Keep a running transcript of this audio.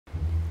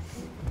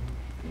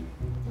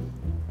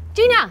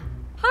Gina!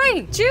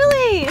 Hi!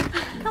 Julie!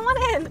 Come on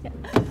in.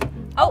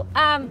 Oh,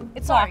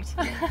 it's locked.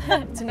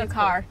 It's a new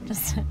car.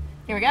 Just,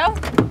 here we go.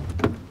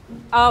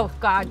 Oh,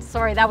 God,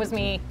 sorry, that was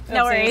me.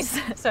 No worries.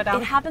 So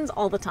dumb. It happens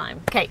all the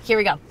time. Okay, here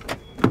we go.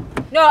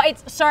 No,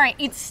 sorry,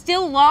 it's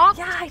still locked.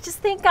 Yeah, I just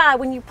think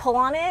when you pull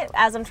on it,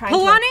 as I'm trying to...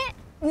 Pull on it?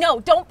 No,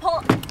 don't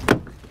pull.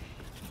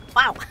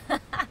 Wow.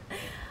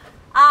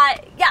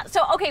 Yeah,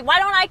 so, okay, why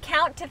don't I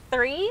count to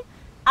 3,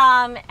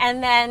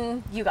 and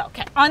then you go.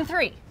 Okay, on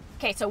 3.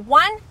 Okay, so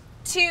 1,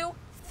 2,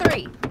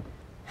 3.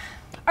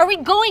 Are we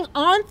going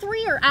on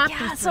 3 or after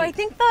 3? Yeah, so I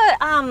think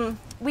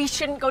we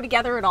shouldn't go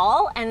together at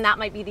all, and that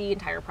might be the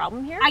entire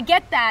problem here. I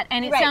get that,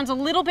 and it Right. sounds a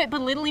little bit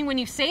belittling when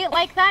you say it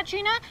like that,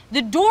 Gina.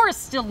 The door is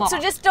still locked. So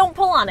just don't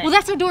pull on it. Well,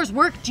 that's how doors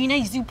work, Gina,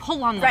 is you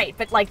pull on them. Right,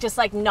 but just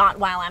not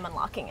while I'm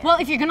unlocking it.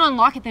 Well, if you're gonna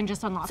unlock it, then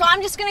just unlock it. So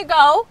I'm just gonna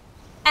go,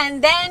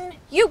 and then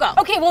you go.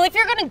 Okay, well, if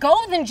you're gonna go,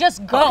 then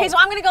just go. Okay, so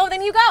I'm gonna go,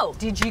 then you go.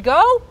 Did you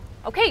go?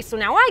 Okay, so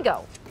now I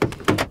go.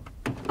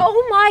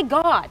 Oh my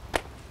God.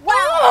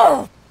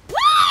 Wow.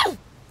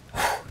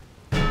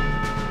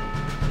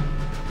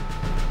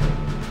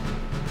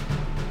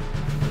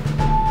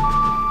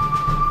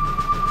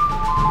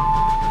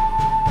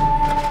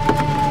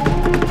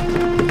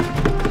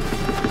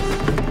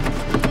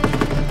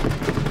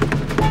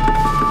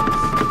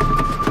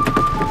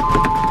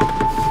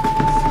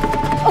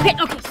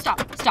 Okay, stop.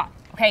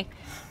 Okay,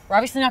 we're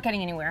obviously not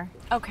getting anywhere.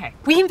 Okay.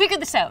 We can figure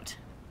this out.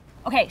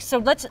 Okay, so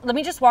let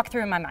me just walk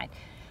through in my mind.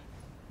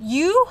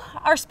 You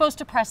are supposed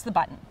to press the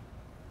button,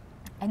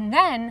 and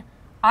then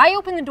I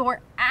open the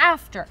door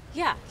after.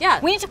 Yeah.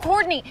 We need to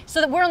coordinate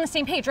so that we're on the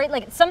same page, right?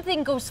 Like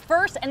something goes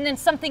first and then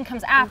something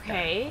comes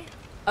after.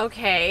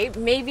 Okay,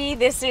 maybe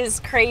this is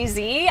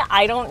crazy.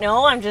 I don't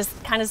know. I'm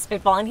just kind of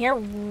spitballing here.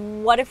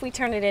 What if we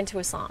turn it into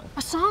a song?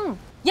 A song.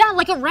 Yeah,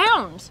 like a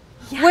round.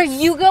 Yes. Where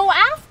you go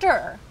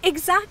after.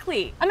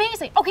 Exactly.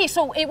 Amazing. Okay,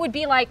 so it would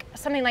be like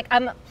something like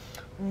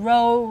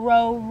row,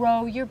 row,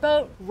 row your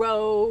boat.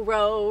 Row,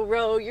 row,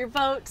 row your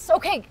boats.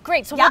 Okay,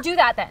 great. So we'll do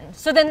that then.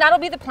 So then that'll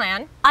be the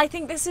plan. I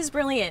think this is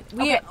brilliant.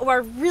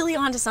 We're really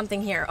onto something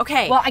here.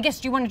 Okay. Well, I guess,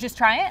 do you want to just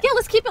try it? Yeah,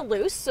 let's keep it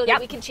loose so that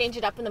we can change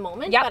it up in the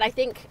moment. Yep. But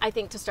I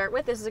think to start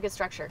with, this is a good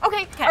structure.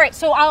 Okay. All right,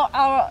 so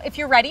I'll if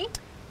you're ready,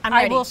 I'm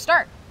ready. I will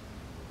start.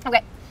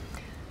 Okay.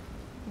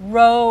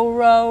 Row,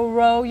 row,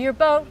 row your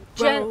boat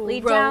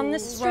gently down the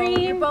stream. Row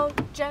your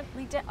boat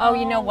gently down. Oh,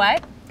 you know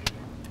what?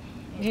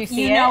 Do you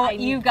see it?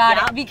 You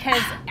got it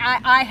because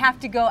I have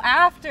to go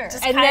after.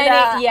 Just and kinda,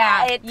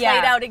 then it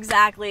played out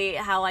exactly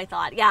how I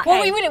thought. Yeah.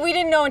 Well, we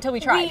didn't know until we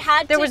tried. We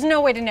had there to was no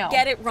way to know.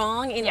 Get it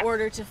wrong in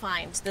order to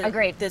find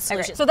the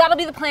solution. So that'll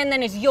be the plan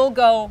then, is you'll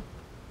go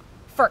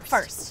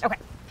first. Okay.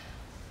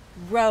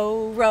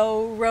 Row,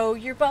 row, row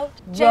your boat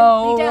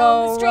gently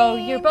down the stream. Row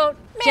your boat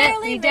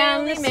gently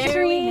down the stream.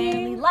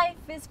 Merrily, life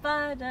is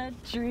but a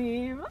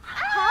dream.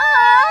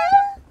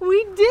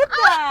 We did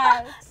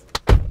that.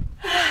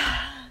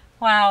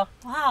 Wow.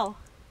 Wow.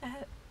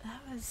 That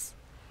was...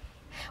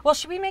 Well,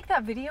 should we make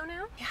that video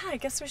now? Yeah, I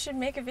guess we should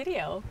make a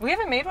video. We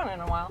haven't made one in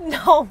a while.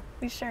 No,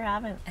 we sure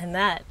haven't. And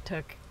that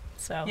took,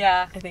 so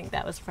yeah. I think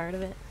that was part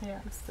of it. Yeah.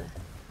 It's the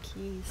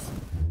keys.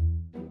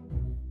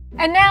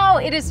 And now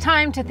it is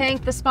time to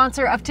thank the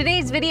sponsor of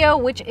today's video,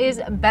 which is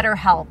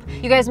BetterHelp.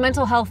 You guys,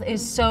 mental health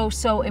is so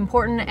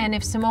important, and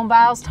if Simone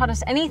Biles taught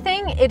us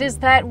anything, it is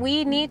that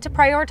we need to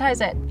prioritize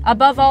it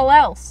above all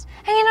else.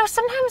 And you know,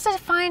 sometimes I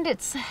find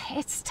it's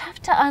tough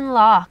to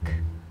unlock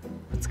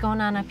what's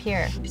going on up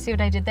here. You see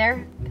what I did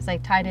there? Because I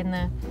tied in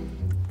the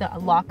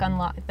unlock,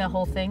 the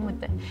whole thing with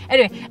the...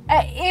 Anyway,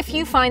 if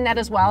you find that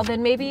as well,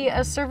 then maybe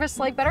a service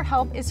like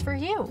BetterHelp is for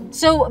you.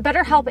 So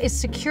BetterHelp is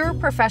secure,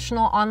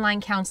 professional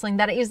online counseling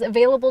that is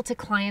available to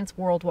clients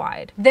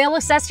worldwide. They'll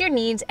assess your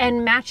needs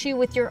and match you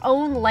with your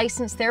own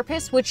licensed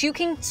therapist, which you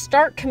can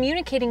start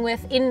communicating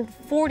with in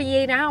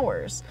 48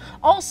 hours.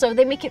 Also,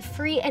 they make it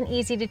free and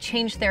easy to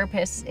change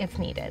therapists if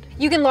needed.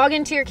 You can log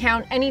into your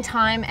account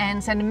anytime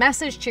and send a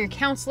message to your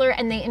counselor,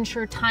 and they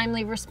ensure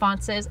timely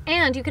responses,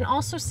 and you can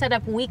also set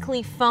up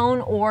weekly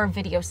phone or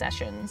video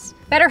sessions.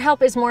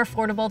 BetterHelp is more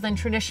affordable than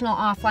traditional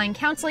offline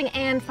counseling,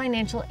 and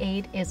financial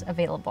aid is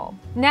available.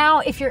 Now,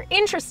 if you're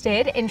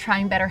interested in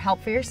trying BetterHelp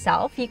for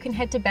yourself, you can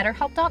head to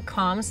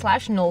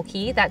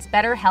betterhelp.com/Nolkey. That's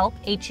BetterHelp,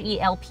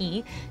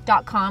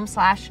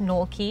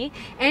 HELP.com/Nolkey,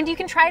 and you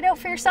can try it out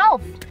for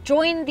yourself.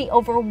 Join the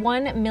over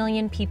 1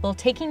 million people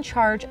taking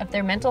charge of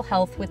their mental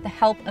health with the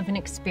help of an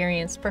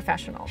experienced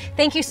professional.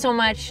 Thank you so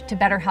much to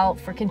BetterHelp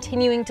for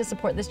continuing to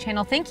support this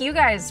channel. Thank you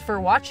guys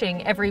for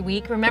watching every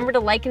week. Remember to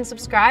like and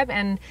subscribe,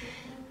 and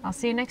I'll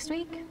see you next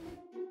week.